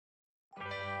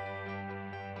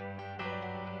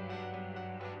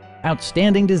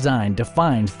Outstanding design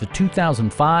defines the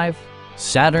 2005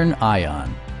 Saturn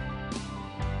ION.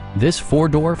 This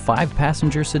four-door,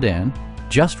 five-passenger sedan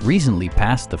just recently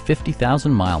passed the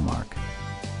 50,000-mile mark.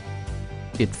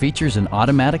 It features an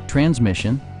automatic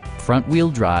transmission,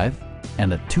 front-wheel drive,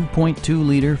 and a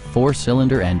 2.2-liter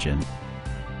four-cylinder engine.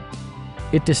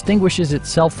 It distinguishes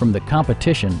itself from the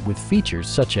competition with features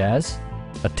such as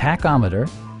a tachometer,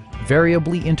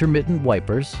 variably intermittent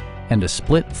wipers, and a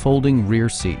split folding rear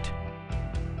seat.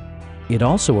 It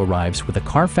also arrives with a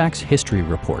Carfax history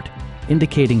report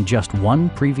indicating just one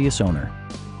previous owner.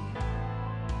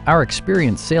 Our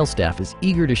experienced sales staff is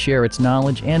eager to share its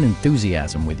knowledge and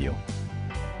enthusiasm with you.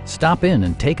 Stop in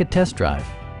and take a test drive.